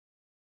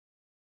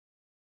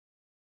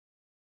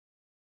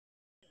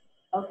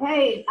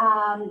Okay,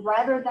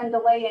 rather than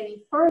delay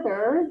any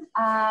further,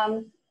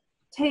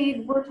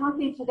 Tade, we're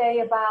talking today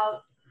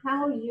about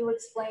how you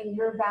explain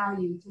your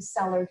value to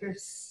sellers. You're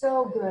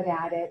so good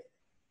at it.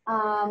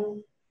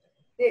 Um,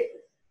 it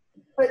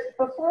but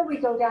before we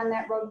go down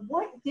that road,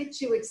 what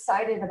gets you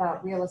excited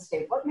about real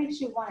estate? What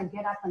makes you want to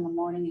get up in the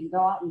morning and go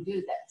out and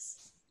do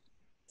this?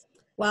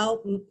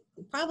 Well,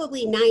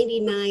 probably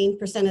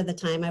 99% of the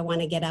time I want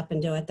to get up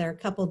and do it. There are a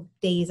couple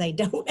days I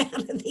don't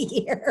out of the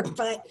year,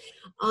 but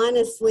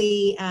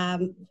honestly,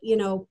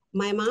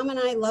 my mom and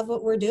I love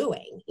what we're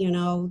doing.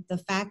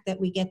 The fact that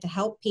we get to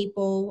help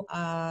people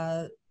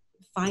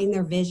find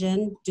their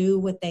vision, do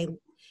what they,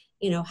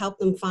 help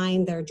them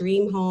find their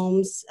dream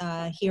homes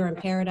here in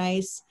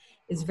Paradise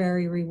is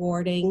very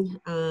rewarding.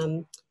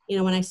 When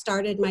I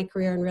started my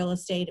career in real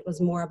estate, it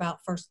was more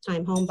about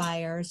first-time home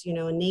buyers,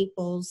 in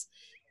Naples.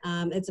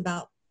 It's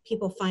about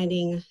people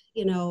finding,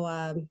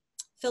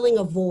 filling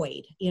a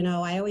void.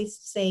 I always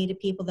say to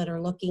people that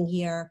are looking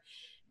here,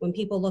 when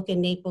people look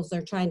in Naples,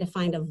 they're trying to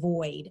find a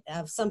void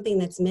of something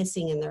that's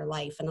missing in their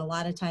life. And a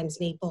lot of times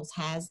Naples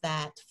has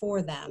that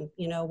for them,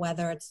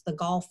 whether it's the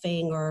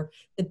golfing or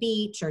the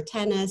beach or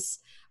tennis.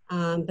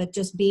 But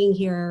just being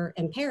here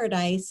in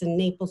Paradise in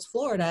Naples,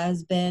 Florida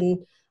has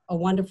been a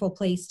wonderful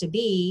place to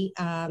be,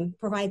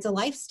 provides a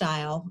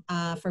lifestyle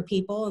for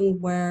people, and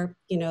where,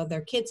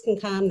 their kids can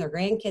come, their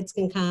grandkids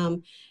can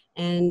come,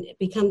 and it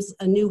becomes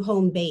a new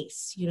home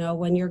base.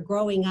 When you're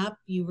growing up,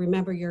 you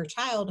remember your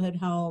childhood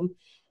home,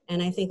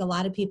 and I think a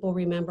lot of people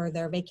remember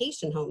their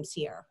vacation homes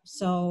here.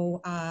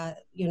 So,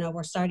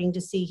 we're starting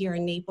to see here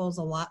in Naples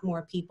a lot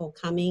more people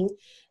coming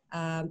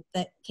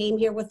that came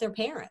here with their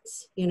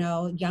parents.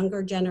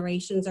 Younger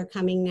generations are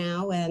coming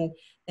now, and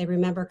they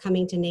remember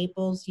coming to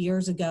Naples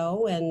years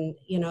ago, and,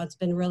 it's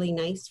been really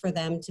nice for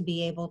them to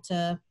be able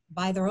to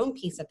buy their own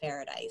piece of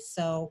paradise.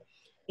 So,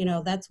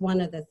 that's one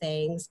of the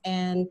things.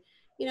 And,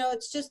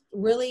 it's just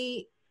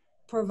really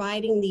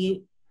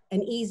providing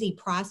an easy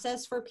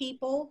process for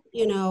people,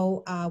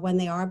 when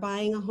they are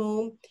buying a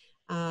home,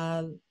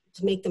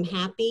 to make them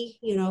happy,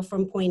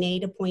 from point A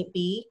to point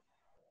B.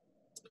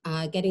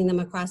 Getting them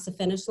across the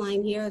finish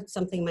line here, it's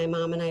something my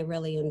mom and I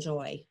really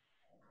enjoy.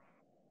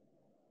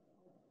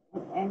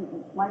 And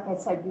like I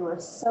said, you are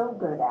so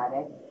good at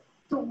it.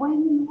 So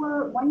when you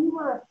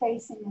were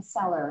facing a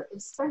seller,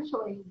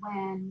 especially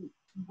when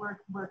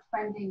we're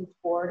trending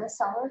toward a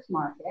seller's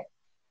market,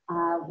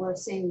 we're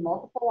seeing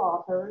multiple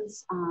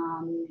offers,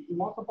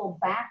 multiple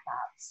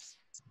backups,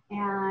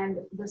 and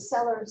the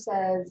seller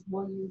says,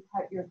 "Will you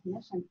cut your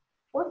commission?"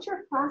 What's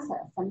your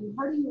process? I mean,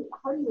 how do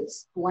you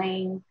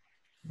explain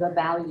the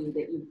value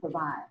that you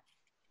provide?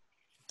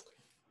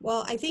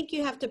 Well, I think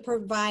you have to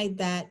provide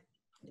that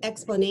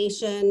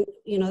explanation.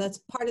 That's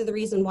part of the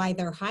reason why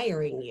they're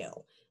hiring you,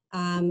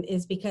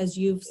 is because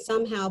you've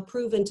somehow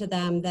proven to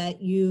them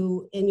that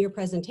in your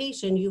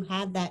presentation, you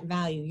have that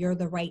value. You're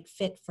the right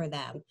fit for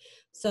them.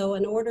 So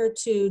in order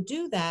to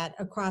do that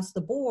across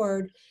the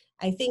board,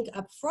 I think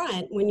up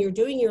front, when you're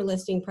doing your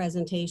listing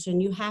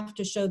presentation, you have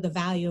to show the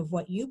value of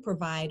what you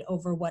provide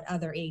over what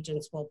other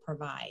agents will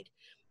provide.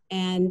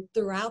 And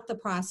throughout the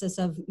process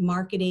of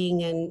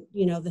marketing and,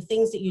 the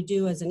things that you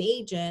do as an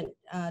agent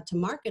to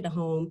market a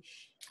home,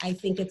 I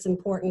think it's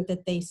important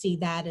that they see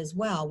that as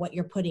well, what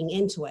you're putting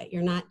into it.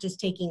 You're not just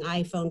taking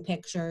iPhone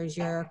pictures,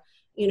 you're,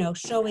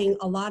 showing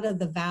a lot of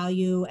the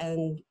value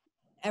and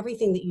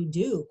everything that you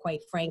do,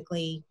 quite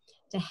frankly,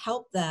 to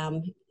help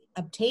them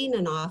obtain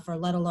an offer,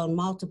 let alone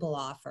multiple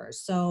offers.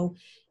 So,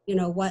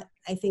 what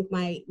I think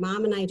my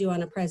mom and I do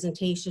on a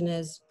presentation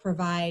is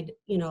provide,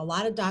 a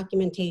lot of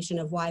documentation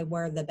of why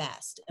we're the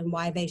best and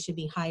why they should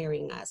be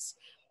hiring us.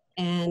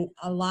 And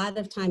a lot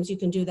of times you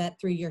can do that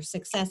through your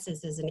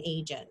successes as an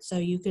agent. So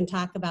you can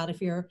talk about if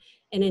you're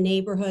in a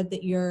neighborhood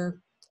that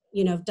you're,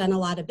 done a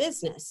lot of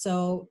business.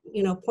 So,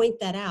 point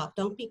that out.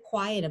 Don't be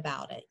quiet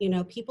about it.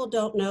 People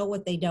don't know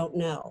what they don't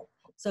know.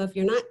 So if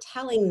you're not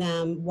telling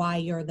them why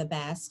you're the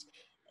best,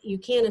 you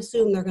can't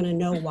assume they're going to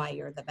know why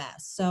you're the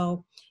best.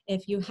 So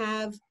if you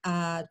have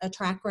a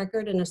track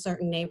record in a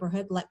certain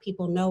neighborhood, let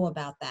people know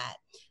about that.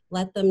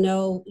 Let them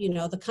know,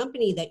 the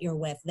company that you're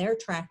with, their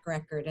track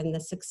record, and the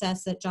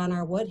success that John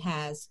R. Wood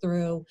has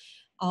through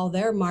all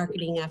their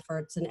marketing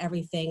efforts and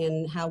everything,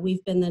 and how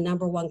we've been the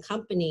 #1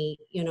 company,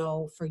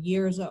 for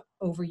years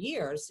over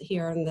years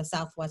here in the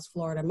Southwest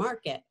Florida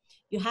market.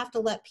 You have to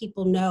let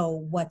people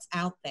know what's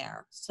out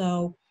there.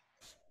 So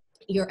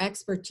your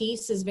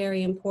expertise is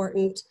very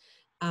important.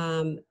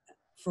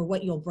 For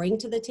what you'll bring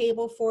to the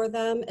table for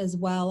them, as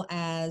well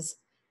as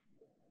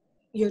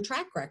your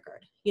track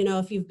record.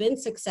 If you've been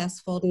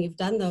successful and you've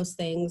done those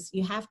things,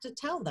 you have to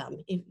tell them.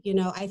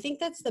 I think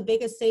that's the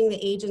biggest thing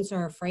that agents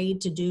are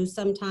afraid to do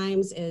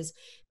sometimes, is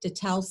to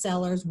tell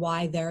sellers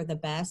why they're the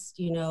best.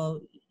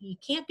 You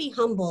can't be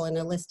humble in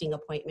a listing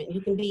appointment.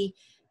 You can be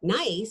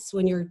nice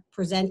when you're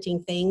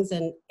presenting things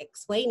and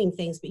explaining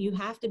things, but you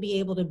have to be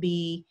able to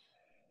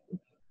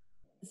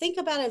think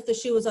about it. If the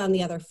shoe was on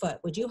the other foot,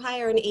 would you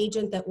hire an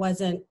agent that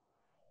wasn't,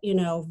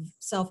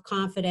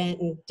 self-confident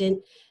and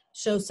didn't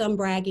show some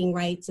bragging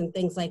rights and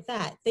things like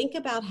that. Think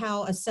about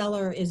how a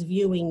seller is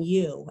viewing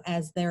you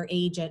as their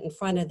agent in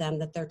front of them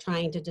that they're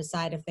trying to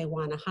decide if they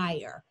want to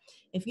hire.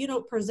 If you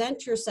don't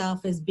present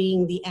yourself as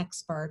being the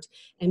expert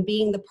and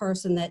being the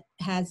person that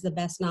has the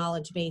best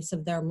knowledge base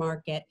of their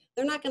market,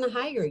 they're not going to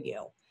hire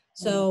you.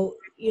 So,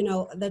 you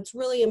know, that's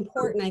really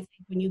important, I think,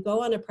 when you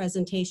go on a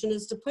presentation,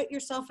 is to put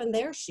yourself in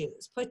their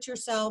shoes, put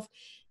yourself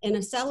in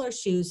a seller's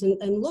shoes,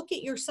 and look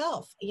at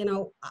yourself. You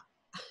know,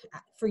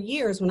 for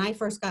years, when I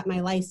first got my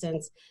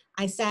license,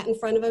 I sat in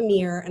front of a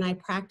mirror and I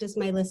practiced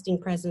my listing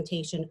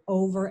presentation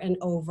over and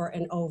over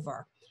and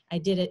over. I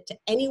did it to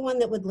anyone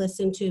that would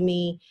listen to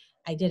me.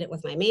 I did it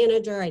with my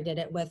manager. I did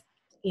it with,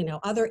 you know,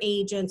 other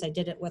agents. I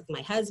did it with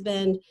my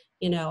husband.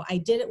 You know, I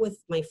did it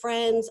with my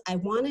friends. I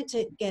wanted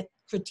to get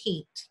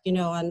critiqued, you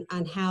know,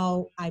 on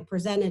how I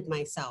presented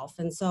myself.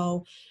 And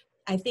so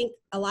I think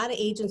a lot of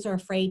agents are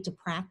afraid to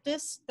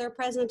practice their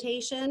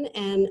presentation.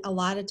 And a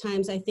lot of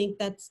times I think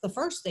that's the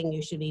first thing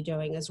you should be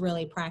doing, is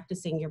really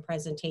practicing your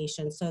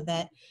presentation so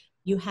that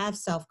you have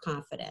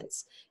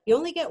self-confidence. You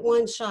only get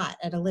one shot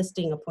at a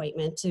listing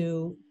appointment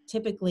to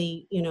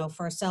typically, you know,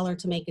 for a seller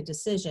to make a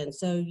decision.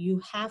 So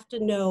you have to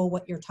know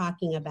what you're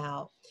talking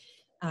about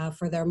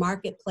for their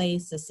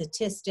marketplace, the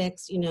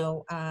statistics, you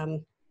know.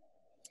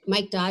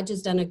 Mike Dodge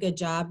has done a good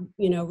job,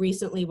 you know,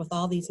 recently with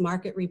all these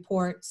market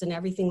reports and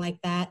everything like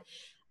that.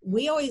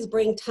 We always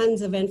bring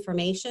tons of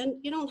information.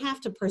 You don't have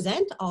to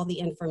present all the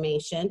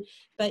information,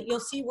 but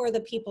you'll see where the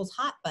people's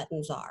hot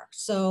buttons are.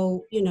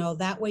 So, you know,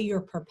 that way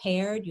you're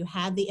prepared, you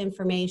have the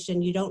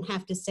information. You don't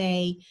have to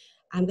say,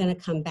 I'm going to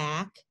come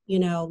back, you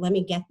know, let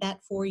me get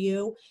that for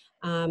you.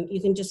 You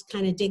can just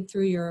kind of dig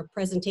through your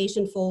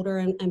presentation folder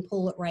and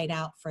pull it right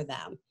out for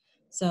them.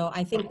 So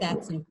I think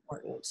that's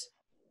important.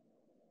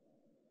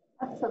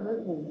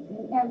 Absolutely.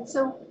 And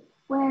so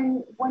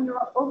when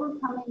you're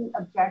overcoming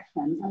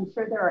objections, I'm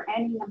sure there are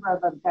any number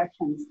of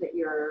objections that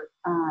you're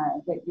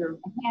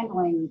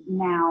handling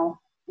now,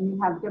 and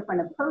you have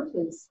different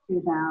approaches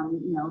to them.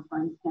 You know,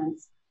 for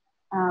instance,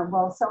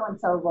 well, so and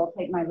so will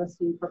take my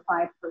listing for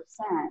 5%.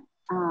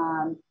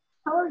 How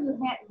are you?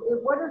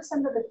 What are some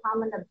of the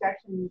common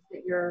objections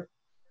that you're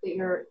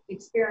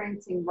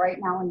experiencing right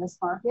now in this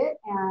market,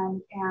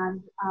 and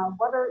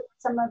what are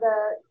some of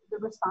the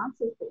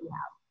responses that you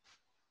have?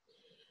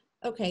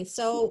 Okay,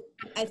 so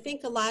I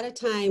think a lot of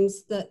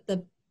times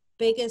the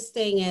biggest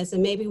thing is,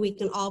 and maybe we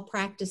can all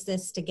practice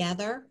this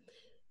together,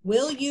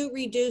 will you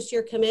reduce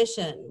your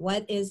commission?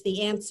 What is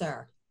the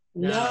answer?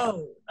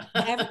 No.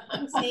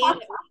 Everyone say it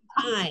at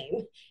one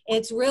time.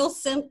 It's real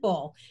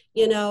simple.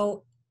 You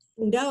know,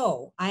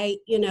 no.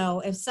 You know,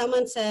 if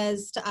someone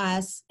says to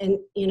us, and,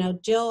 you know,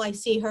 Jill, I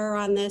see her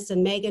on this,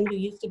 and Megan, who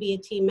used to be a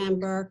team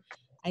member,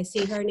 I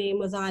see her name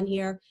was on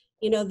here.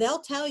 You know, they'll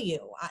tell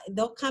you,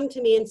 they'll come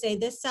to me and say,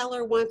 this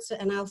seller wants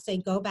to, and I'll say,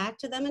 go back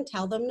to them and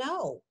tell them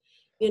no.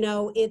 You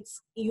know,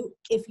 it's you,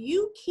 if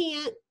you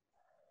can't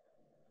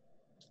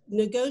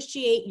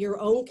negotiate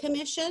your own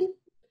commission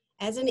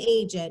as an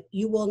agent,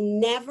 you will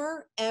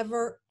never,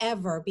 ever,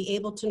 ever be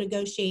able to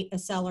negotiate a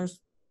seller's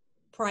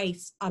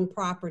price on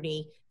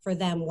property for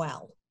them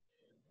well.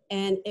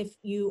 And if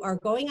you are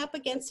going up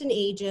against an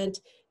agent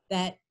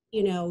that,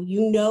 you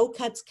know,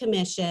 cuts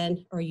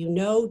commission, or, you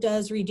know,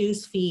 does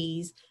reduce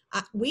fees,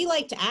 we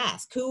like to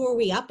ask, who are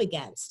we up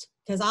against?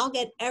 Because I'll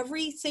get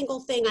every single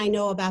thing I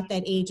know about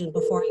that agent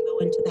before I go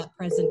into that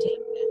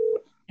presentation.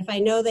 If I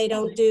know they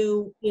don't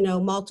do, you know,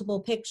 multiple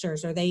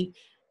pictures, or they,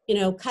 you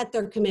know, cut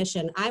their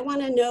commission, I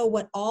want to know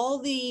what all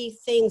the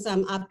things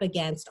I'm up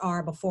against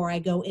are before I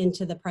go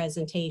into the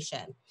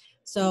presentation.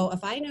 So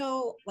if I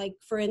know, like,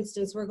 for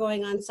instance, we're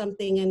going on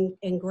something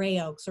in Gray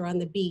Oaks or on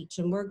the beach,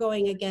 and we're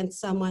going against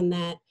someone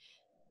that,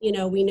 you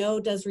know, we know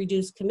does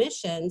reduce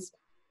commissions,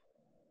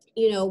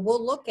 you know,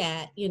 we'll look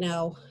at, you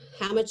know,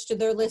 how much do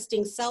their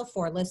listings sell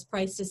for, list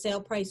price to sale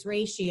price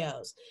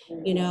ratios,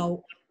 you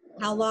know,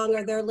 how long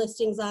are their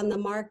listings on the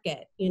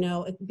market, you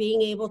know,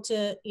 being able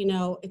to, you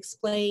know,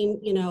 explain,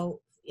 you know,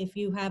 if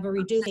you have a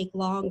reduced, take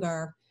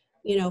longer,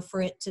 you know,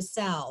 for it to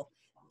sell,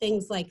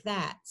 things like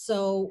that.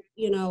 So,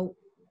 you know,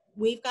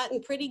 we've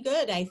gotten pretty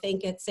good, I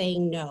think, at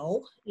saying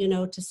no, you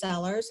know, to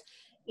sellers.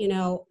 You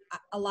know,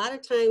 a lot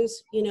of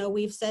times, you know,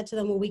 we've said to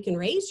them, well, we can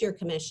raise your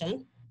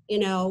commission. You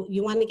know,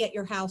 you want to get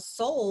your house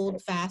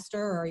sold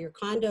faster or your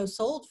condo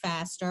sold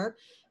faster,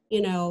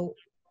 you know,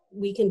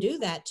 we can do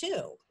that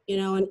too. You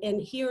know,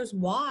 and here's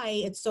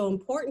why it's so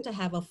important to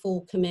have a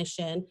full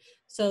commission,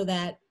 so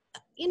that,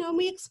 you know,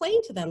 we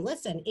explain to them,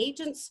 listen,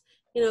 agents,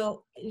 you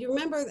know, you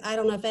remember, I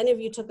don't know if any of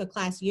you took a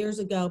class years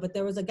ago, but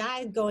there was a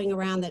guy going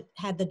around that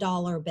had the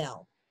dollar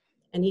bill,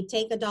 and he'd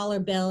take a dollar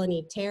bill and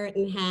he'd tear it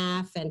in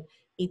half, and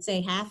he'd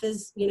say half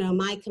is, you know,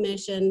 my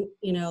commission,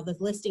 you know, the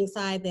listing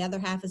side, the other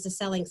half is the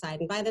selling side.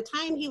 And by the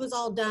time he was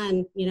all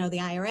done, you know, the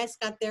IRS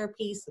got their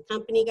piece, the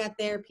company got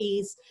their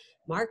piece,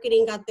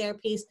 marketing got their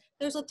piece.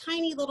 There's a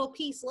tiny little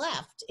piece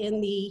left in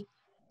the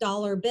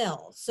dollar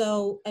bill.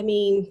 So, I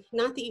mean,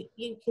 not that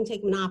you can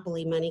take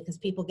monopoly money because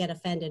people get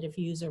offended if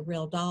you use a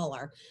real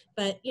dollar,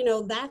 but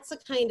that's the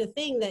kind of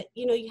thing that,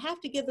 you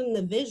have to give them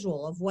the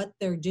visual of what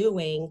they're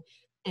doing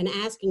and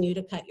asking you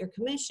to cut your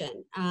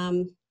commission.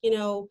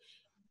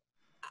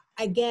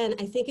 Again,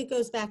 I think it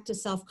goes back to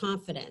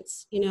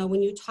self-confidence.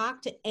 When you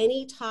talk to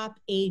any top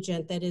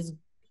agent that is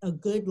a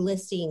good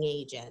listing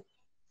agent,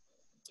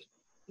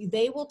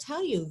 they will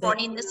tell you that,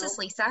 Morning, this is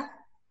Lisa.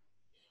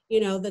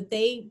 that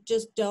they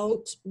just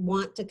don't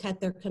want to cut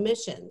their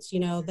commissions.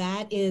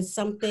 That is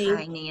something.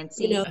 Hi,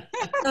 Nancy.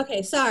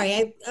 Okay,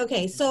 sorry.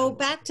 Okay, so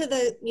back to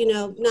the,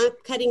 not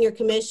cutting your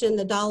commission,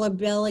 the dollar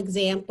bill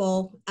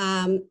example.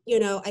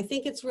 I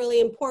think it's really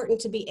important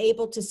to be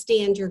able to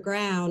stand your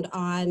ground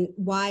on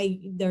why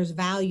there's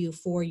value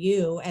for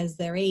you as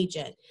their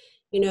agent.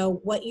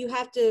 What you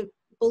have to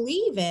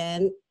believe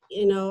in,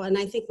 and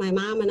I think my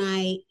mom and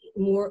I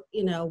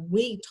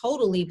we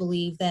totally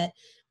believe that,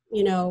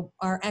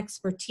 our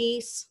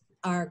expertise,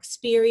 our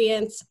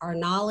experience, our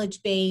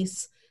knowledge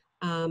base,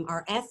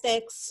 our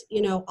ethics,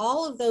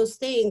 all of those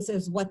things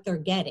is what they're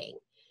getting.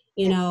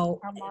 For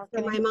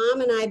my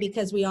mom and I,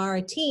 because we are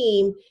a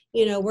team,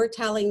 we're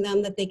telling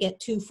them that they get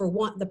 2 for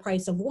 1, the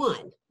price of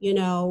 1,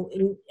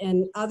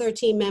 and other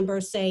team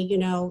members say,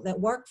 that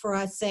work for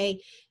us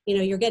say,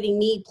 you're getting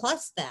me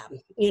plus them,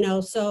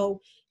 so,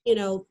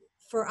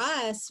 for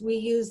us, we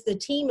use the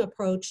team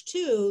approach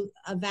too,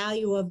 a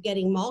value of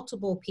getting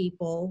multiple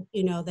people,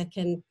 that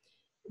can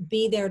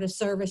be there to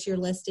service your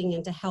listing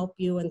and to help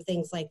you and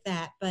things like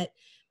that. But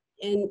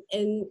and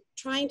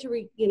trying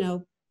to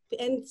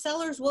and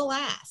sellers will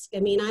ask. I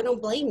mean, I don't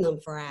blame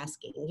them for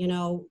asking.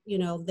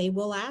 They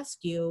will ask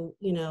you,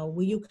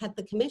 will you cut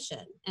the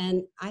commission?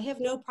 And I have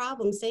no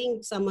problem saying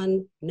to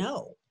someone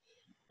no,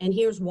 and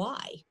here's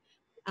why.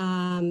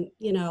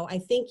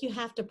 I think you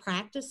have to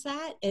practice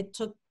that. It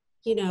took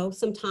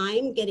some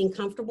time getting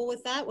comfortable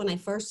with that when I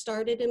first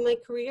started in my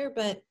career,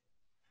 but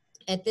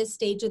at this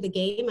stage of the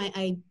game,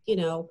 I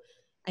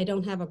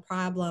don't have a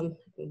problem.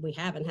 We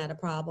haven't had a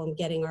problem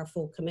getting our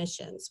full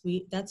commissions.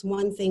 That's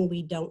one thing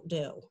we don't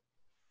do.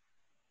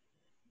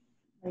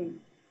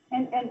 Great.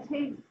 And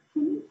Tade,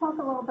 can you talk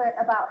a little bit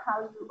about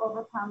how you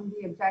overcome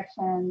the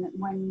objection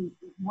when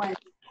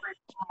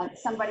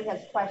somebody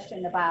has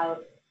questioned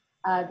about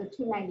the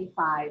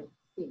 $295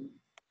 fee?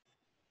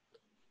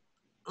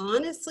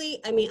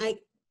 Honestly, I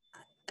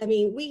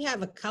mean, we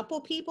have a couple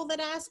people that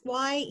ask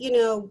why,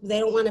 they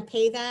don't want to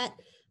pay that.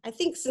 I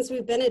think since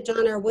we've been at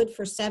John R. Wood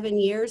for 7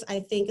 years, I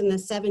think in the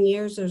 7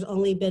 years, there's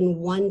only been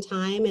one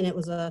time, and it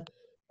was a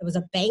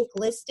bank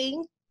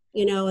listing,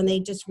 and they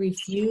just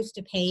refused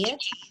to pay it.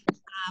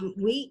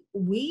 We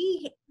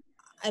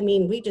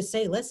just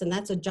say, listen,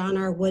 that's a John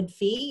R. Wood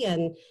fee,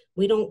 and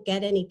we don't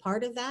get any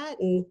part of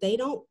that, and they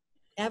don't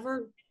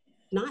ever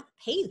not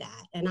pay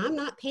that, and I'm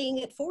not paying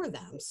it for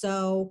them.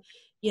 So,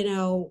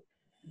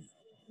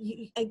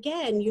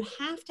 again, you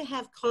have to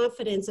have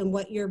confidence in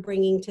what you're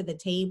bringing to the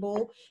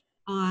table.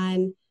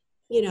 On,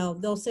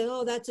 they'll say,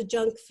 oh, that's a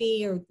junk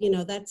fee, or,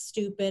 that's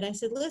stupid. I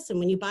said, listen,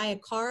 when you buy a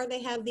car,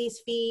 they have these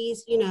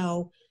fees.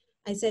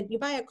 I said, you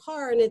buy a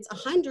car and it's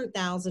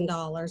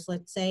 $100,000,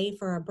 let's say,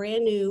 for a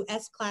brand new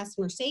S-Class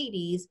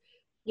Mercedes,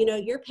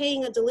 you're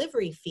paying a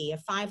delivery fee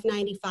of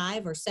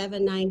 $595 or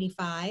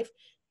 $795.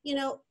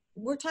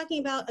 We're talking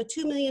about a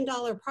 $2 million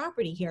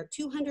property here.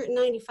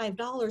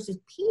 $295 is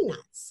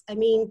peanuts. I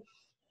mean,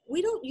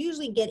 we don't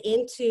usually get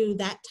into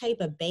that type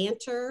of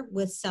banter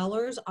with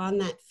sellers on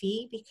that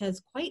fee,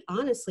 because quite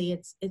honestly,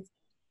 it's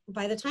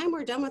by the time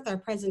we're done with our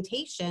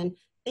presentation,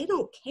 they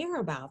don't care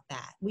about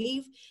that.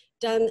 We've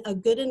done a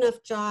good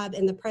enough job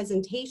in the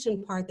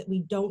presentation part that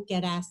we don't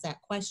get asked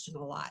that question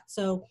a lot.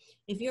 So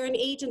if you're an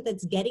agent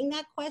that's getting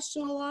that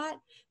question a lot,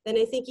 then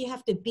I think you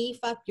have to beef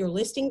up your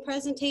listing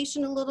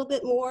presentation a little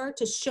bit more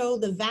to show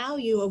the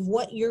value of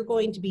what you're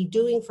going to be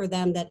doing for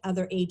them that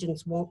other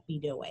agents won't be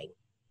doing.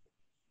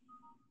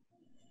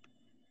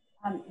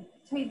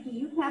 Tade, do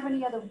you have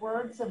any other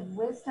words of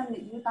wisdom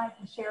that you'd like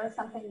to share,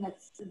 something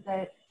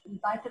that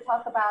you'd like to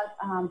talk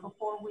about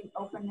before we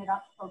open it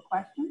up for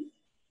questions?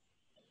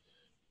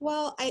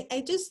 Well,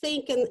 I just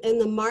think in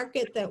the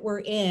market that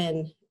we're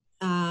in,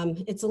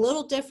 it's a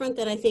little different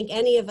than I think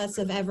any of us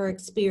have ever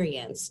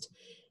experienced.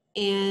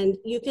 And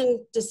you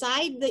can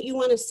decide that you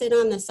want to sit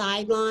on the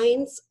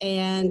sidelines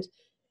and,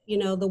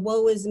 the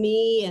woe is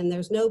me and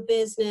there's no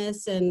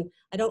business and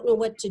I don't know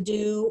what to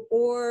do.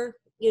 Or,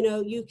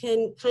 you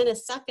can kind of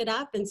suck it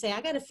up and say,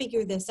 I got to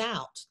figure this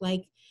out.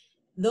 Like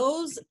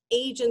those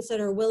agents that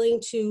are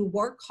willing to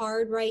work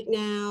hard right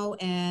now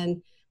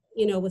and,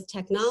 with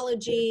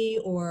technology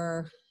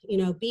or,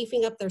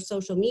 beefing up their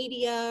social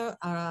media,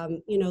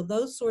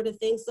 those sort of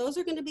things, those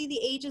are going to be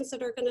the agents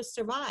that are going to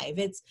survive.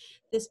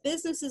 This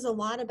business is a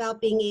lot about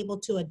being able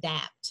to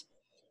adapt.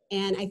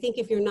 And I think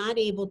if you're not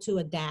able to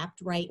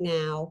adapt right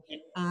now,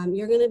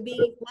 you're going to be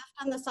left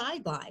on the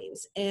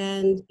sidelines.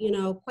 And,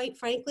 quite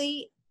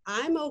frankly,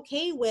 I'm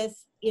okay with,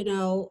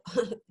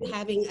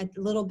 having a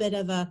little bit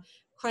of a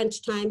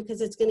crunch time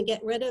because it's going to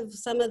get rid of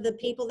some of the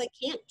people that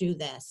can't do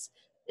this.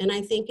 And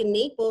I think in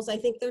Naples, I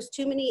think there's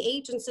too many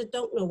agents that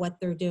don't know what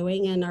they're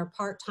doing and are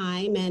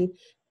part-time. And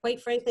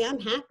quite frankly, I'm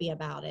happy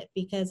about it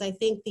because I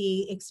think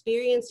the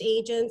experienced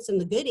agents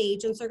and the good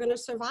agents are going to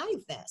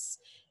survive this.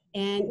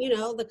 And, you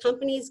know, the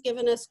company's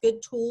given us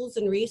good tools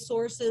and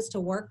resources to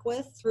work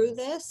with through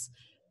this.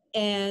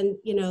 And,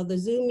 you know, the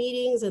Zoom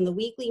meetings and the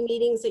weekly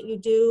meetings that you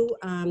do,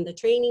 the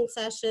training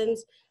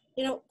sessions,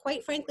 you know,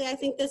 quite frankly, I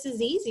think this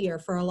is easier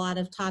for a lot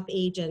of top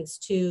agents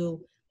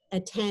to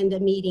attend a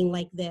meeting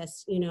like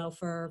this, you know,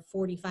 for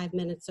 45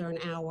 minutes or an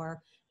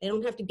hour. They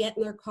don't have to get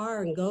in their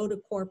car and go to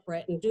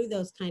corporate and do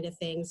those kind of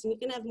things. And you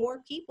can have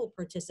more people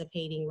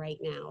participating right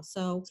now.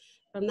 So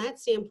from that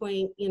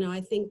standpoint, you know,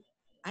 I think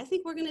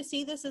we're going to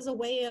see this as a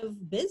way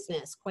of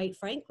business, quite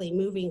frankly,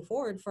 moving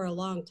forward for a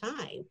long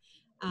time.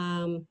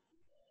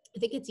 I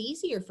think it's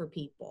easier for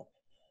people.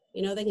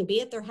 You know, they can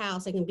be at their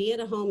house, they can be at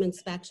a home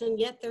inspection,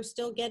 yet they're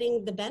still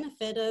getting the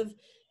benefit of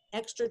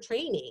extra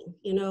training.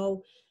 You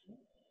know,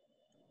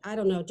 I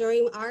don't know,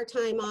 during our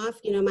time off,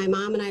 you know, my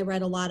mom and I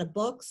read a lot of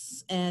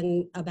books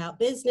and about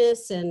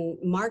business and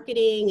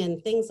marketing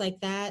and things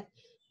like that.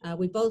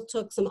 We both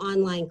took some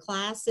online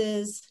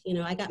classes. You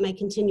know, I got my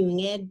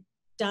continuing ed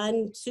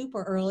done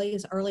super early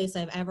as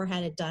I've ever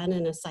had it done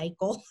in a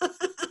cycle.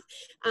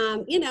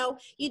 You know,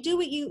 you do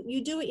what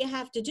you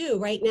have to do.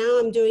 Right now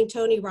I'm doing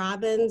Tony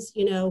Robbins,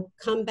 you know,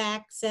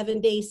 comeback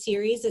 7-day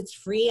series. It's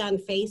free on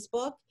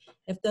Facebook.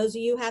 If those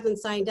of you haven't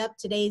signed up,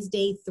 today's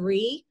day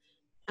 3.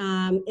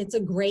 It's a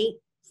great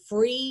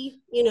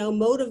free, you know,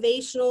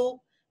 motivational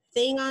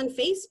thing on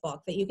Facebook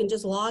that you can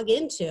just log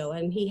into,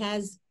 and he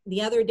has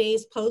the other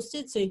days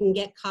posted so you can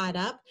get caught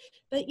up.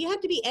 But you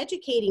have to be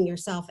educating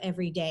yourself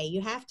every day.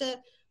 You have to,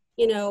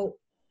 you know,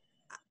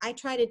 I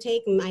try to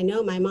take, I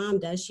know my mom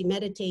does, she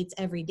meditates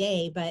every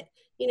day, but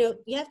you know,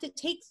 you have to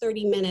take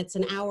 30 minutes,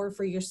 an hour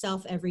for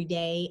yourself every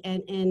day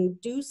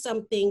and do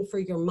something for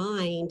your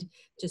mind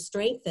to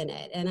strengthen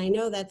it. And I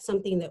know that's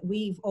something that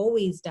we've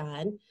always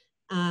done.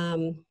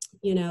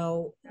 You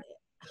know,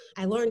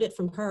 I learned it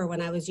from her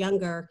when I was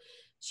younger.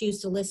 She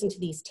used to listen to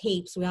these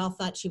tapes. We all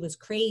thought she was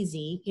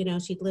crazy. You know,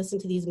 she'd listen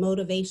to these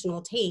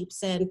motivational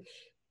tapes, and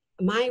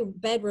my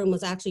bedroom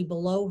was actually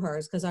below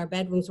hers because our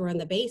bedrooms were in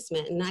the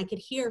basement, and I could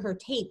hear her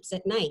tapes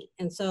at night.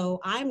 And so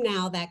I'm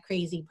now that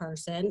crazy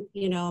person.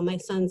 You know, my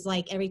son's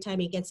like, every time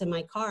he gets in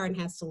my car and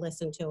has to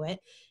listen to it,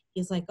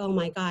 he's like, oh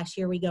my gosh,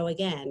 here we go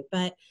again.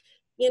 But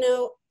you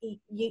know,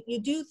 you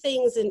do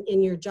things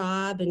in your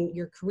job and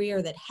your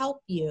career that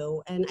help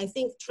you. And I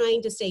think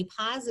trying to stay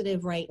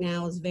positive right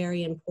now is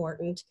very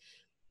important.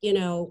 You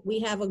know, we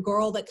have a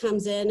girl that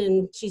comes in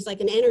and she's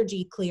like an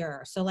energy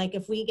clearer. So like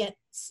if we get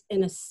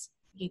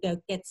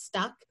get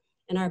stuck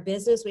in our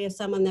business, we have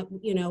someone that,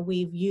 you know,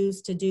 we've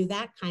used to do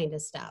that kind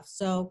of stuff.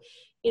 So,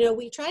 you know,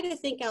 we try to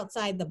think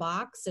outside the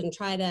box and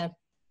try to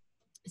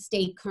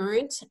stay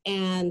current.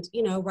 And,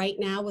 you know, right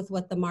now with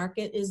what the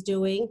market is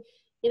doing,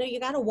 you know,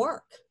 you got to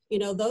work. You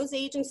know, those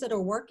agents that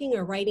are working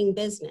are writing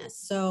business.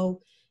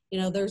 So, you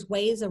know, there's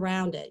ways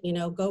around it. You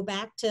know, go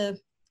back to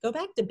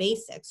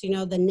basics. You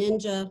know, the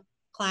ninja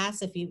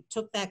class, if you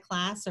took that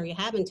class or you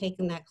haven't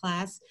taken that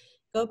class,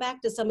 go back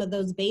to some of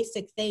those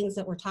basic things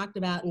that were talked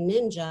about in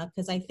ninja,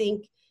 because I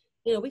think,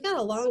 you know, we got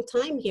a long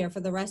time here for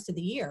the rest of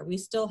the year. We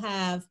still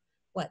have,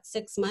 what,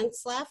 6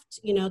 months left,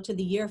 you know, to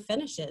the year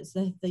finishes.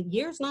 The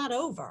year's not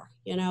over,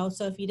 you know,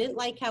 so if you didn't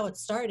like how it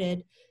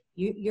started,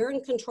 you're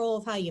in control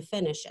of how you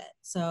finish it.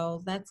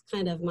 So that's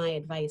kind of my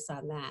advice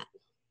on that.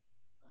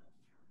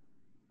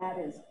 That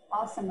is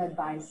awesome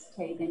advice,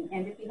 Tade.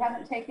 And if you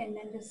haven't taken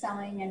Ninja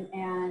Selling,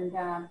 and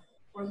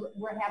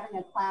we're having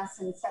a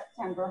class in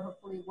September,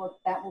 hopefully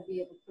that will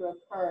be able to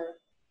occur.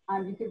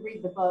 You could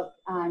read the book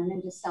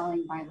Ninja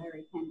Selling by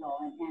Larry Kendall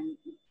and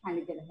kind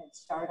of get a head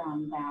start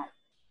on that.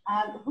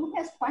 Who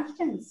has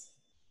questions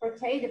for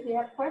Tade? If you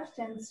have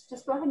questions,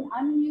 just go ahead and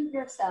unmute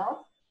yourself.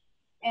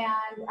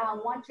 And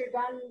once you're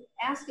done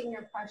asking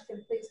your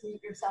question, please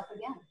mute yourself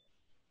again.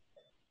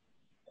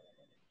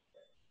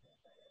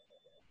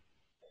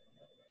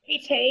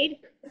 Hey, Tade.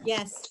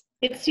 Yes.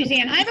 It's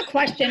Suzanne. I have a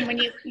question. When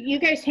you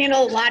guys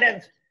handle a lot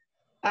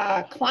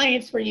of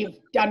clients where you've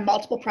done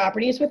multiple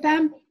properties with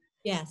them.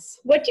 Yes.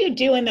 What do you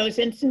do in those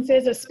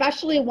instances,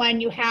 especially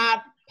when you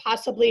have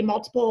possibly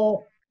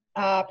multiple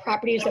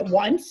properties at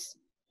once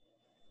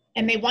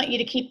and they want you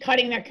to keep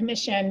cutting their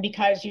commission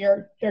because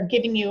they're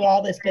giving you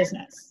all this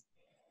business?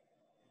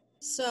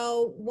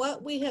 So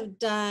what we have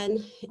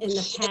done in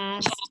the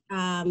past,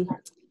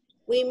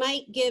 we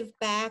might give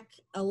back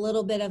a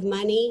little bit of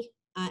money,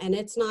 and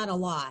it's not a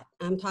lot.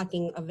 I'm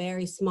talking a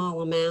very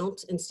small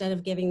amount. Instead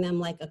of giving them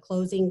like a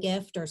closing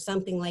gift or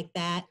something like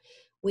that,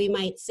 we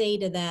might say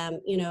to them,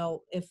 you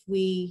know, if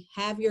we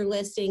have your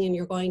listing and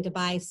you're going to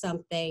buy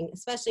something,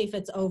 especially if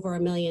it's over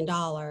 $1 million,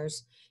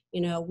 you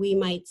know, we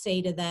might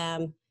say to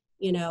them,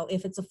 you know,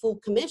 if it's a full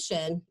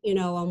commission, you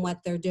know, on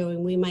what they're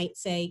doing, we might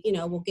say, you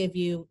know, we'll give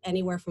you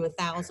anywhere from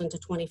 $1,000 to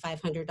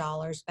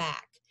 $2,500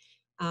 back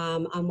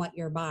on what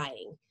you're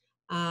buying.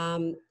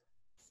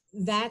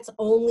 That's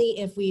only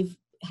if we've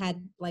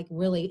had like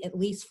really at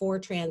least 4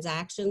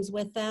 transactions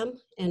with them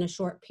in a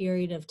short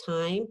period of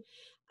time.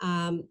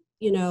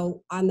 You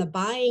know, on the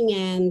buying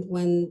end,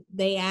 when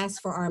they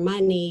ask for our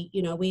money,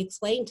 you know, we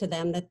explain to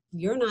them that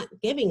you're not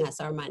giving us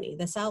our money,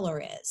 the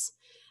seller is,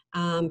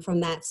 from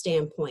that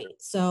standpoint.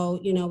 So,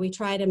 you know, we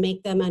try to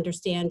make them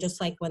understand, just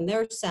like when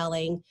they're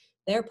selling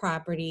their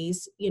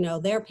properties, you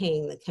know, they're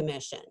paying the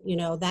commission. You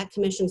know, that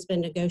commission's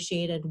been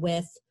negotiated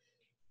with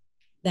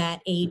that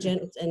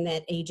agent and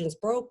that agent's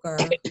broker.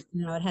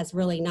 You know, it has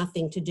really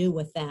nothing to do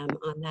with them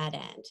on that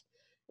end.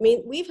 I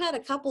mean, we've had a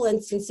couple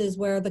instances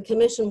where the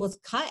commission was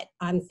cut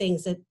on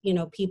things that, you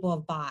know, people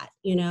have bought,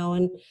 you know,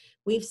 and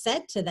we've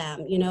said to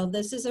them, you know,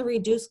 this is a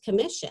reduced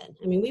commission.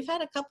 I mean, we've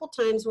had a couple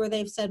times where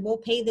they've said, we'll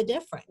pay the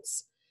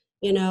difference.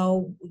 You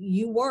know,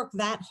 you work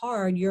that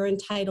hard, you're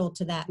entitled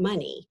to that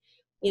money.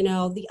 You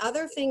know, the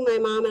other thing my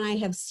mom and I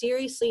have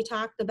seriously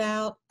talked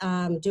about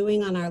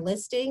doing on our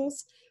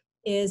listings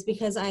is,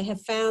 because I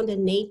have found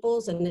in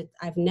Naples, and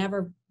I've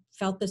never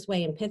felt this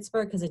way in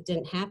Pittsburgh because it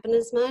didn't happen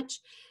as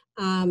much,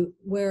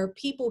 where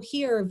people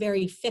here are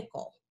very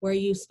fickle, where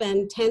you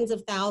spend tens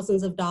of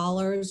thousands of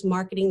dollars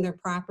marketing their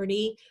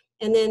property,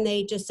 and then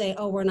they just say,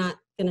 oh, we're not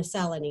going to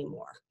sell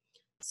anymore.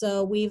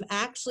 So we've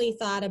actually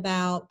thought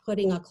about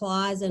putting a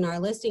clause in our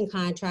listing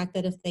contract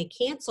that if they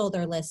cancel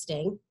their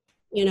listing,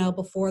 you know,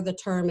 before the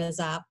term is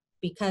up,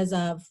 because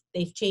of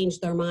they've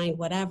changed their mind,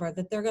 whatever,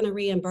 that they're going to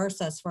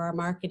reimburse us for our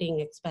marketing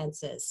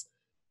expenses,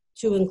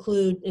 to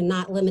include and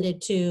not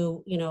limited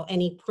to, you know,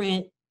 any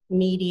print,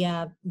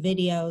 media,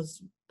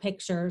 videos,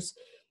 pictures,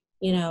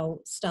 you know,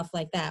 stuff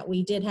like that.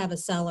 We did have a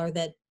seller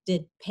that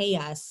did pay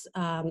us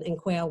in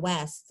Quail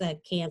West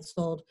that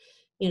canceled,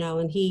 you know,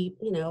 and he,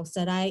 you know,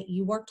 said,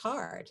 you worked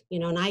hard, you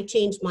know, and I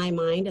changed my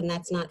mind, and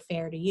that's not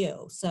fair to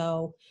you.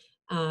 So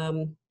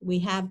we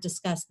have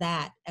discussed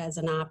that as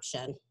an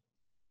option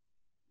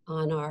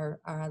on our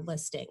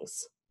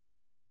listings.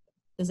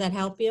 Does that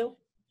help you?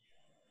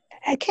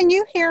 Can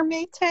you hear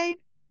me, Tade?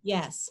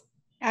 Yes.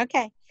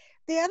 Okay.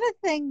 The other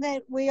thing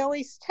that we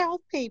always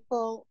tell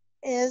people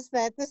is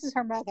that, this is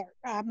her mother.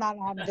 I'm not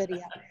on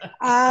video.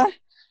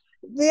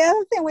 The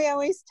other thing we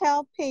always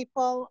tell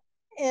people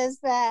is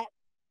that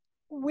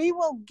we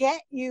will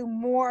get you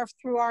more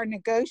through our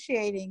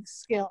negotiating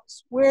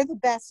skills. We're the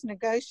best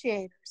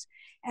negotiators.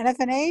 And if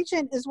an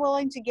agent is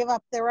willing to give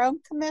up their own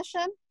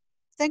commission,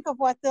 think of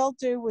what they'll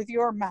do with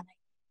your money.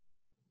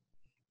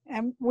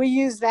 And we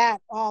use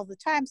that all the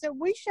time. So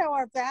we show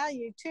our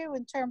value too,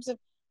 in terms of,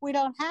 we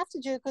don't have to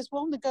do it because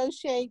we'll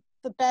negotiate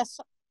the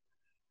best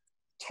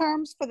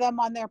terms for them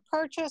on their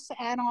purchase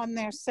and on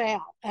their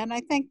sale. And I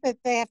think that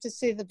they have to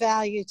see the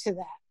value to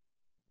that.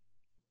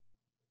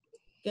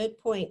 Good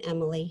point,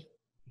 Emily.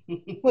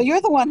 Well, you're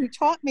the one who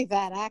taught me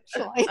that,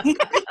 actually.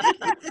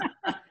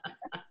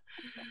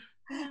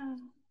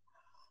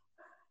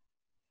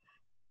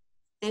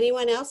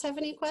 Anyone else have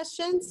any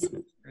questions?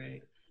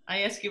 Great.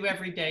 I ask you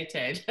every day,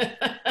 Tade.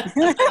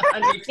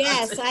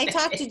 Yes, I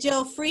talk to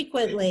Jill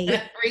frequently.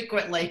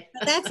 Frequently.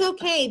 But that's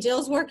okay.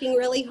 Jill's working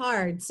really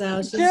hard.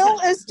 So Jill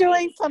is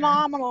doing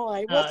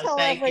phenomenally. We'll tell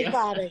thank you.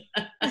 everybody.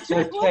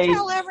 So, We'll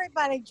tell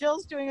everybody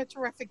Jill's doing a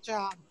terrific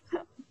job.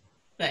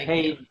 Thank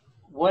hey, you.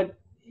 what,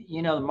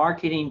 you know, the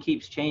marketing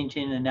keeps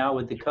changing, and now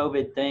with the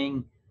COVID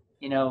thing,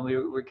 you know,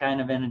 we're kind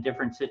of in a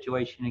different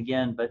situation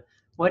again. But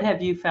what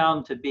have you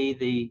found to be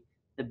the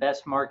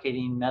best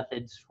marketing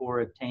methods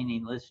for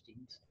obtaining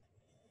listings?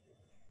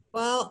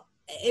 Well,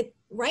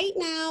 right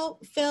now,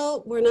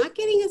 Phil, we're not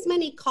getting as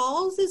many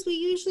calls as we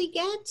usually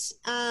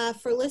get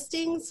for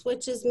listings,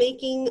 which is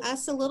making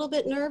us a little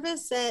bit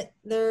nervous that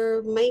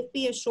there might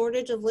be a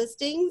shortage of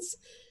listings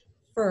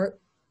for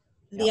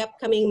the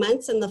upcoming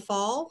months in the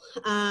fall.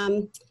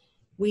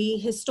 We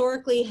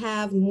historically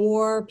have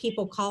more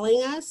people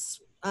calling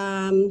us.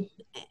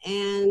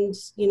 And,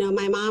 you know,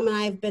 my mom and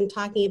I have been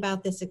talking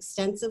about this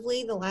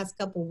extensively the last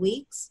couple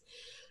weeks.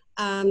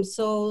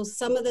 So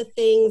some of the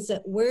things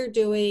that we're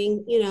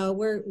doing, you know,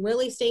 we're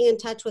really staying in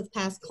touch with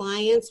past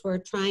clients. We're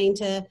trying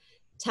to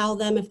tell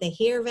them if they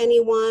hear of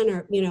anyone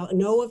or, you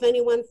know of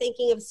anyone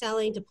thinking of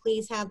selling, to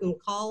please have them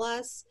call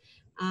us.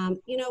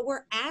 You know,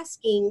 we're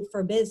asking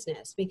for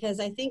business, because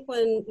I think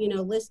when, you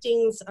know,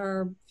 listings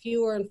are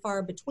fewer and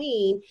far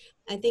between,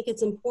 I think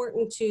it's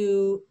important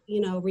to, you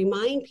know,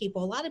 remind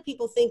people. A lot of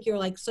people think you're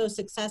like so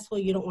successful,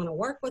 you don't want to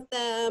work with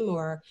them,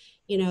 or,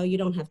 you know, you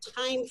don't have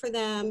time for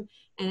them.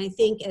 And I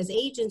think as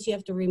agents, you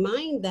have to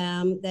remind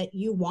them that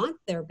you want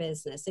their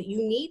business, that you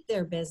need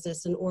their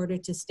business in order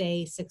to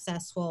stay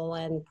successful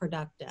and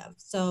productive.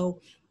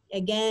 So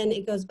again,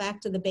 it goes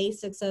back to the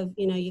basics of,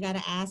 you know, you got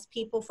to ask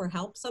people for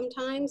help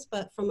sometimes.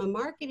 But from a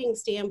marketing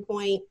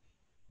standpoint,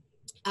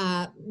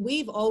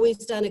 we've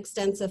always done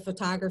extensive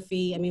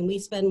photography. I mean, we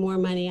spend more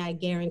money, I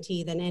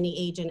guarantee, than any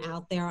agent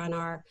out there on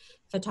our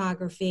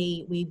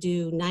photography. We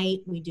do night,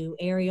 we do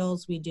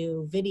aerials, we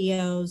do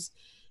videos.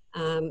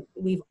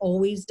 We've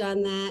always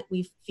done that.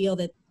 We feel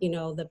that, you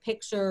know, the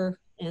picture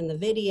and the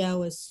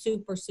video is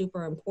super,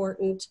 super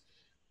important.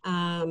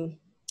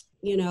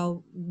 You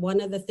know, one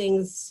of the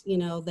things, you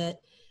know, that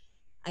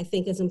I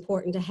think is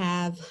important to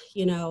have,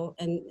 you know,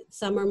 and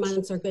summer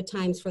months are good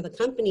times for the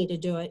company to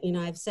do it. You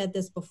know, I've said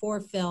this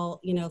before, Phil,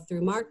 you know,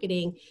 through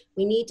marketing,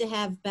 we need to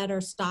have better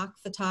stock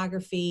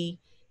photography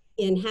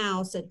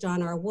in-house at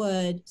John R.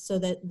 Wood so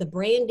that the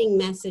branding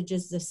message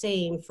is the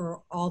same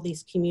for all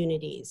these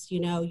communities. You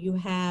know, you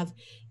have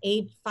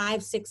 8,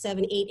 5, 6,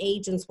 7, 8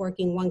 agents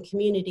working one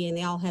community and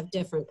they all have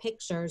different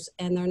pictures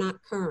and they're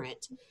not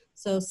current.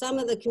 So some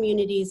of the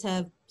communities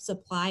have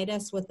supplied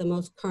us with the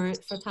most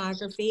current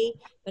photography,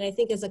 but I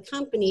think as a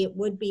company, it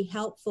would be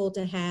helpful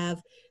to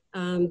have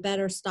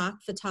better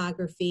stock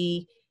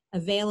photography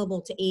available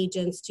to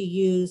agents to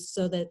use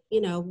so that, you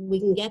know, we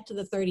can get to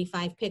the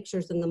 35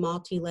 pictures in the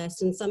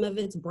multi-list, and some of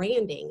it's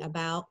branding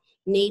about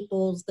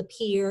Naples, the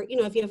pier. You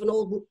know, if you have an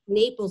old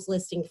Naples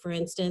listing, for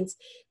instance,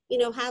 you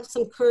know, have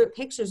some current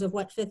pictures of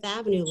what Fifth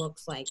Avenue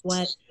looks like,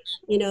 what,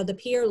 you know, the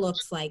pier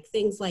looks like,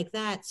 things like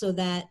that, so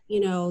that, you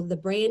know, the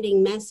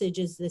branding message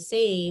is the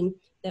same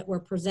that we're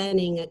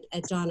presenting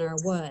at John R.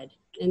 Wood.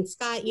 And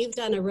Scott, you've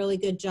done a really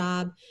good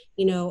job,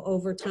 you know,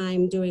 over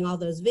time doing all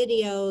those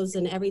videos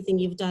and everything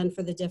you've done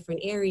for the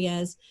different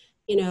areas.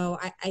 You know,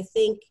 I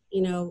think,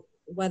 you know,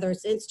 whether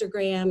it's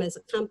Instagram as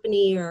a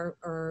company or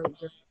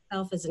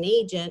yourself as an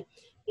agent,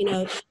 you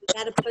know, you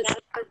got to put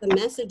the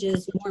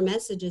messages, more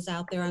messages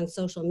out there on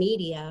social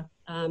media,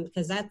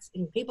 because that's,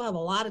 people have a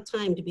lot of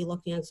time to be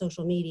looking on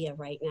social media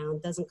right now.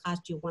 It doesn't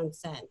cost you 1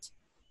 cent.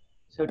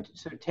 So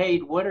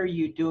Tade, what are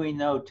you doing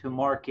though to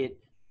market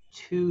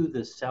to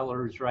the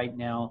sellers right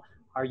now?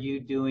 Are you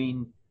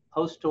doing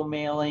postal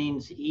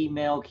mailings,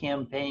 email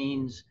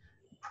campaigns,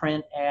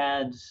 print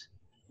ads?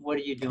 What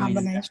are you doing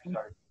in that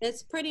regard?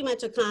 It's pretty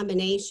much a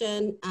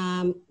combination.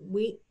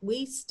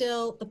 We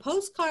still, the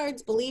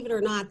postcards, believe it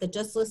or not, the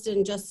just listed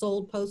and just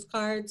sold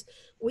postcards,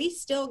 we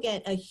still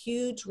get a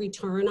huge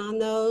return on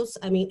those.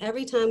 I mean,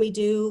 every time we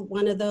do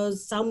one of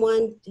those,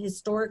 someone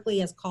historically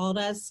has called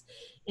us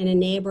in a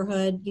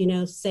neighborhood, you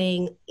know,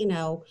 saying, you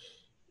know,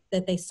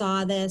 that they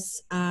saw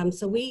this.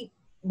 So we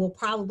will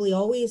probably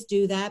always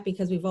do that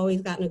because we've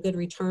always gotten a good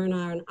return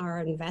on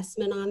our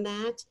investment on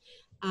that.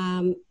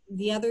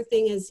 The other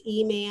thing is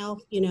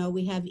email. You know,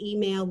 we have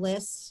email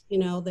lists, you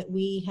know, that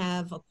we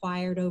have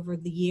acquired over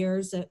the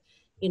years that,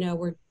 you know,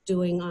 we're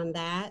doing on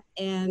that.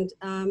 And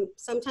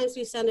sometimes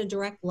we send a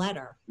direct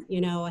letter, you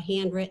know, a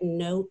handwritten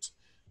note.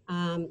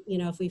 You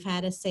know, if we've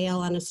had a sale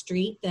on a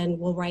street, then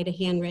we'll write a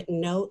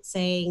handwritten note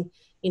saying,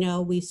 you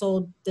know, we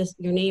sold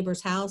your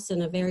neighbor's house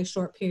in a very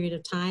short period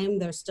of time.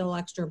 There's still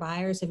extra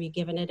buyers. Have you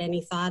given it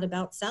any thought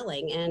about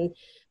selling? And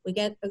we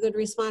get a good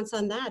response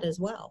on that as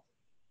well.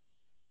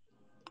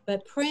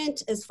 But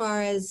print, as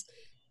far as,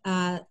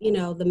 you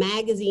know, the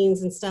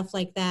magazines and stuff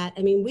like that,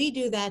 I mean, we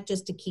do that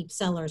just to keep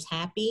sellers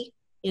happy.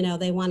 You know,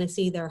 they want to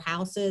see their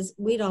houses.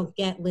 We don't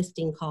get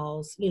listing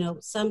calls. You know,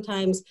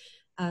 sometimes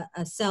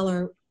a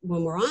seller,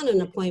 when we're on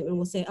an appointment,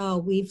 will say, oh,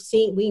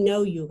 we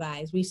know you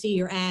guys. We see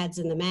your ads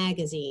in the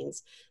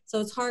magazines. So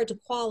it's hard to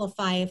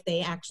qualify if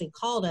they actually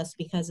called us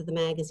because of the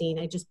magazine.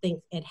 I just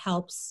think it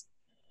helps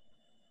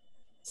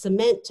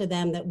cement to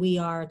them that we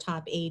are a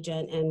top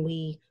agent and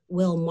we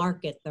will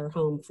market their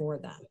home for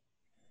them.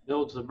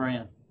 Builds the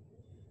brand.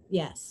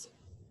 Yes.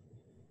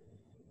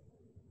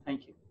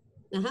 Thank you.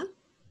 Uh-huh.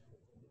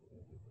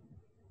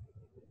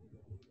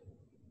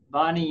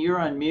 Bonnie, you're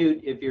on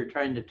mute if you're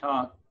trying to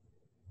talk.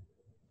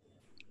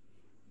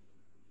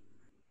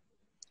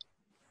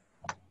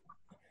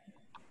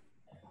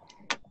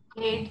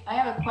 Kate, I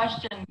have a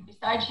question.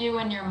 Besides you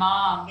and your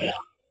mom,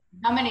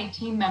 how many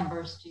team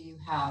members do you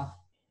have?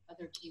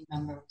 Other team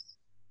members?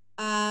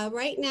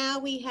 Right now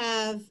we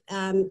have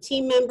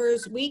team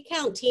members. We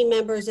count team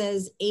members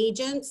as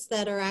agents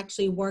that are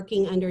actually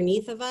working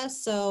underneath of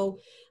us. So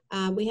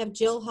we have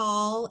Jill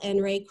Hall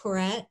and Ray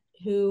Corrett,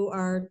 who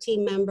are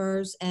team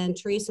members, and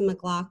Teresa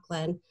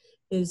McLaughlin,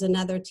 who's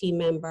another team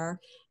member.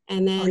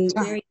 And then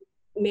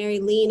Mary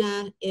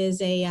Lena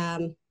is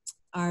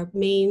our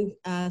main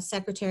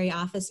secretary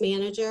office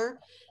manager.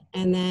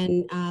 And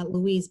then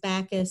Louise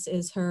Backus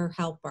is her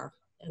helper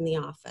in the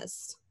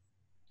office.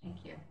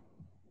 Thank you.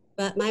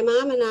 But my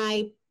mom and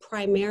I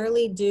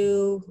primarily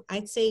do,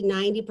 I'd say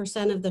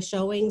 90% of the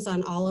showings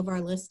on all of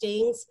our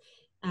listings.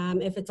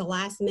 If it's a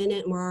last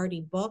minute and we're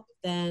already booked,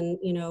 then,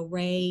 you know,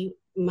 Ray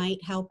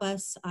might help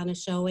us on a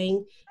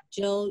showing.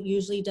 Jill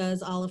usually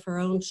does all of her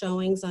own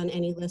showings on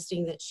any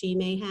listing that she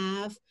may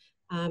have.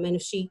 And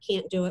if she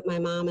can't do it, my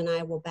mom and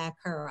I will back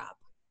her up.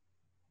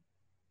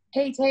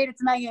 Hey, Tate,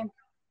 it's Megan.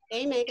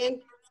 Hey, Megan.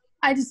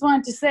 I just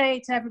wanted to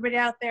say to everybody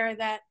out there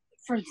that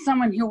for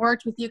someone who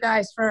worked with you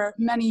guys for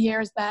many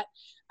years, that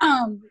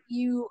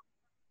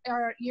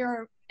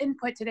your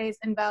input today is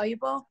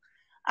invaluable.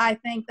 I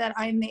think that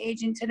I'm the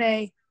agent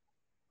today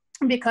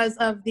because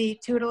of the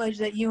tutelage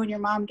that you and your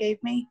mom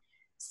gave me.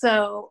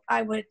 So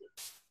I would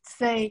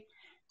say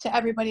to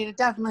everybody to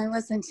definitely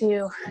listen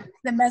to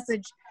the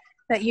message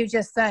that you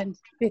just sent,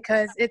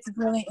 because it's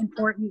really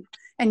important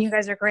and you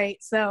guys are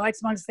great. So I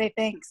just want to say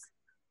thanks.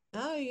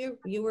 Oh,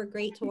 you were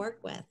great to work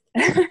with.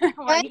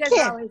 Well, you guys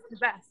are always the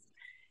best.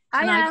 I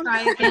Can I am.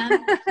 try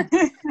again?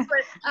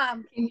 But I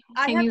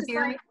Can have you to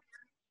hear say, me?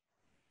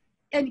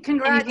 and Can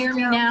congrats, you hear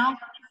me Joe. now?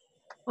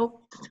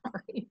 Oh,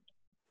 sorry.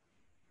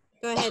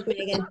 Go ahead,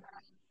 Megan.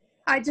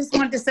 I just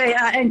wanted to say,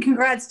 and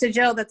congrats to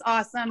Joe. That's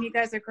awesome. You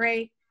guys are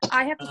great.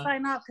 I have to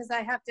sign off because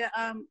I have to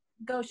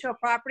go show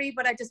property,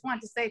 but I just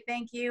want to say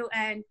thank you,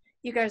 and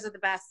you guys are the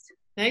best.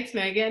 Thanks,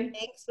 Megan.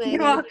 Thanks, You're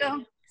Megan.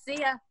 welcome. See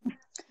ya.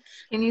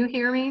 Can you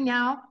hear me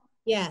now?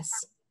 Yes.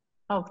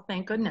 Oh,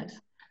 thank goodness.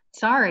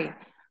 Sorry.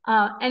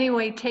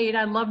 Anyway, Tate,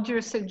 I loved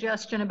your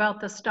suggestion about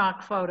the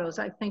stock photos.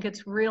 I think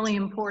it's really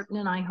important,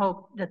 and I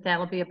hope that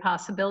that'll be a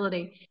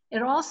possibility.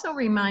 It also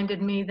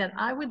reminded me that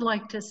I would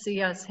like to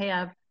see us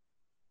have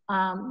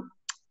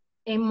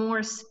a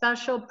more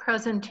special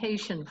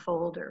presentation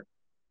folder.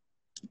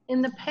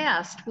 In the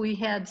past, we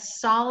had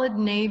solid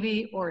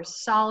navy or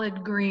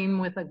solid green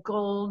with a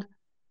gold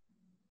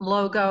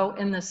logo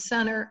in the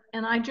center,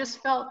 and I just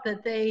felt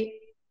that they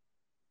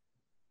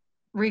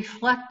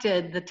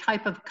reflected the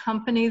type of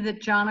company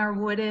that John R.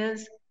 Wood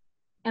is.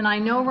 And I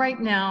know right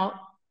now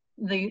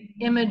the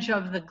image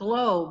of the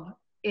globe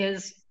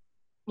is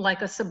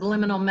like a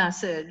subliminal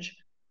message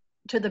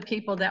to the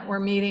people that we're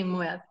meeting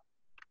with.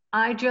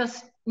 I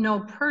just know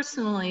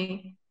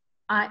personally,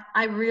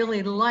 I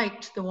really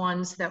liked the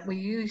ones that we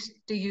used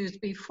to use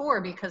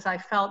before because I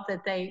felt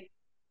that they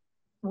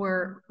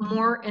were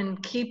more in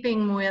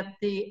keeping with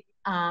the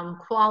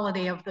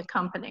quality of the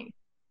company.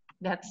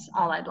 That's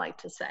all I'd like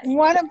to say.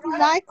 One of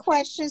my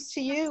questions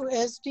to you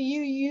is, do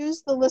you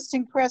use the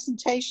listing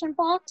presentation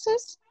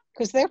boxes?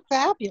 Because they're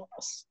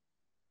fabulous.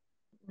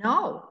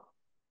 No.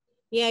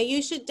 Yeah,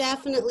 you should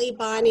definitely,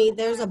 Bonnie.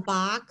 There's a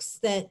box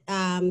that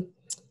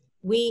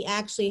we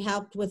actually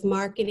helped with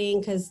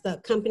marketing because the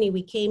company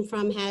we came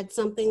from had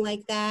something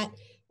like that.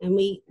 And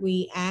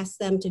we asked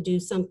them to do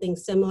something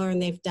similar and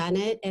they've done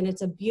it. And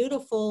it's a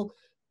beautiful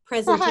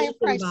presentation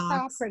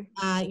box.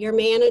 Your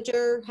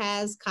manager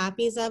has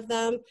copies of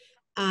them,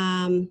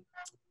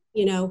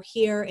 you know,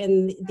 here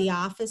in the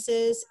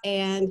offices.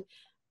 And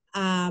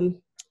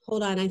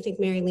hold on, I think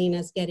Mary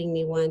Lena's getting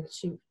me one.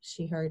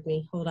 She heard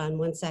me. Hold on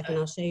one second.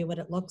 I'll show you what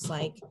it looks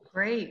like.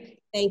 Great.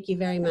 Thank you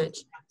very much.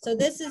 So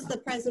this is the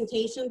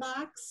presentation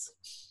box.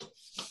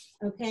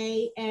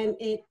 Okay, and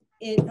it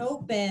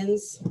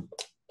opens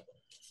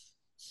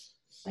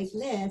like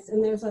this,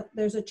 and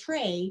there's a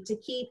tray to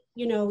keep,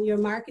 you know, your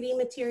marketing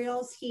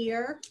materials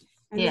here.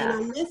 And then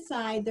on this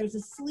side, there's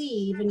a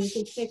sleeve, and you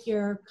can stick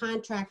your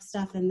contract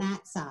stuff in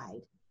that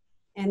side.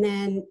 And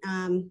then,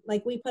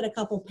 like we put a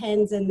couple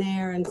pens in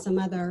there and some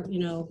other, you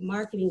know,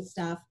 marketing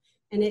stuff.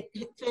 And it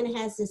kind of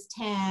has this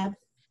tab,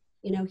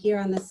 you know, here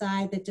on the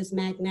side that just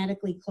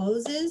magnetically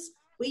closes.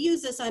 We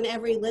use this on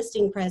every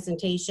listing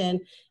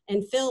presentation,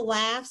 and Phil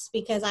laughs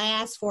because I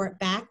ask for it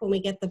back when we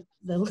get the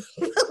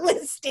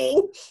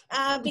listing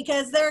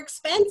because they're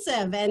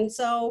expensive. And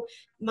so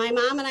my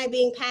mom and I,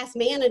 being past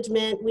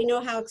management, we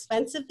know how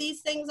expensive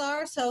these things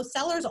are. So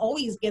sellers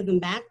always give them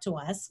back to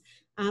us,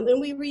 and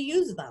we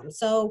reuse them.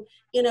 So,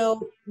 you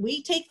know,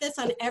 we take this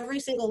on every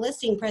single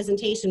listing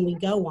presentation we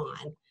go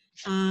on,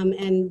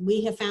 and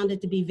we have found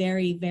it to be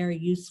very, very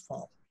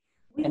useful.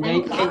 We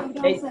have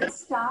those in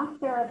stock.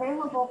 They're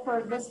available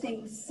for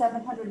listings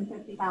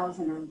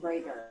 750,000 or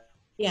greater.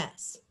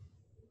 Yes.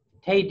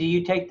 Hey, do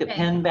you take the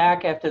pen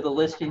back after the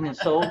listing is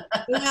sold?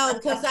 No,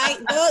 because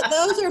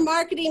those are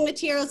marketing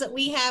materials that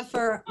we have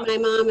for my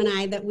mom and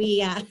I that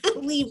we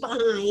leave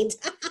behind.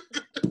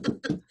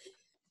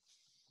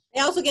 They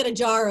also get a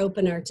jar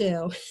opener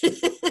too.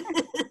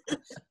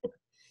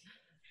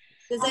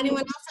 Does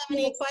anyone else have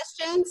any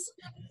questions?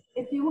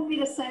 If you want me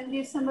to send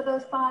you some of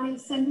those, Bonnie,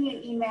 send me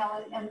an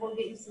email and we'll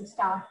get you some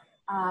stock.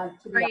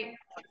 Great.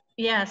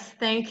 Yes,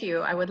 thank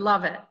you. I would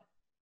love it.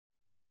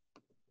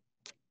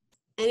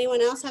 Anyone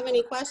else have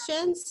any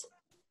questions?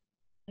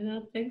 I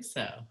don't think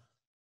so.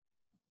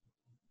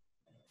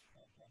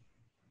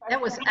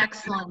 That was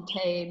excellent,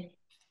 Tade.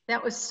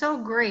 That was so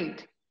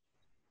great.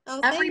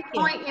 Oh, Every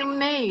point you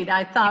made,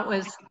 I thought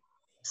was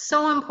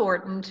so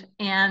important,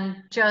 and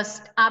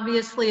just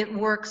obviously it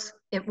works,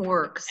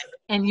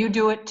 and you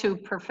do it to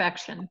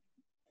perfection.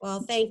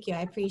 Well, thank you.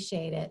 I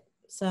appreciate it.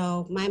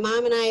 So my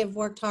mom and I have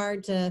worked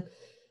hard to,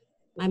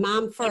 my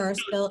mom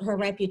first built her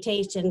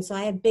reputation. So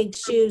I had big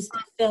shoes to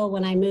fill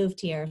when I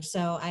moved here.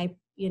 So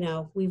you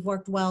know, we've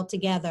worked well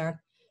together,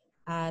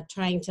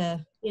 trying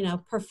to, you know,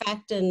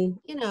 perfect, and,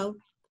 you know,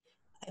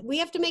 we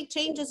have to make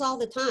changes all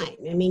the time.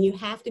 I mean, you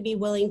have to be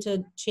willing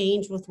to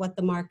change with what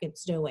the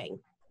market's doing.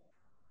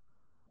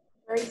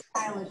 Very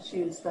stylish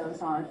shoes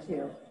those are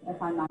too,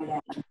 if I might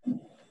add.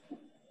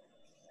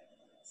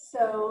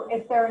 So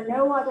if there are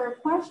no other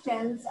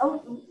questions,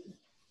 oh,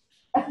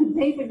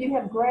 David, you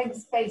have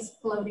Greg's face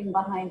floating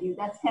behind you.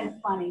 That's kind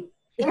of funny.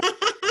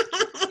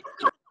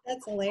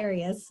 That's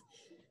hilarious.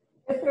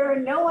 If there are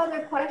no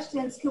other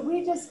questions, could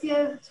we just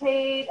give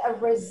Tade a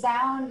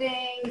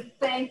resounding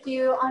thank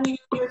you on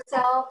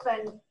yourself,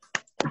 and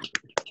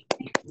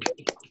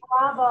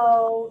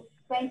bravo.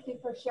 Thank you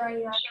for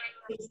sharing your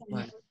expertise.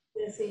 And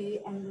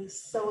busy, and we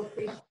so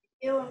appreciate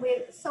you, and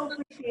we so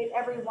appreciate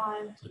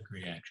everyone Quick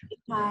reaction.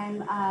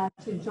 time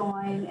to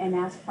join and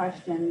ask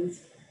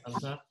questions.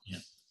 Thumbs up? Yeah.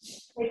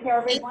 Take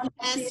care, Thank everyone.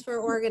 you, Jess, for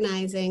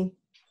organizing.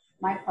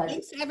 My pleasure.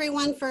 Thanks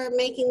everyone for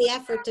making the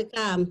effort to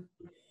come.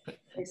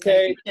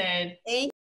 Okay. Jade. Thank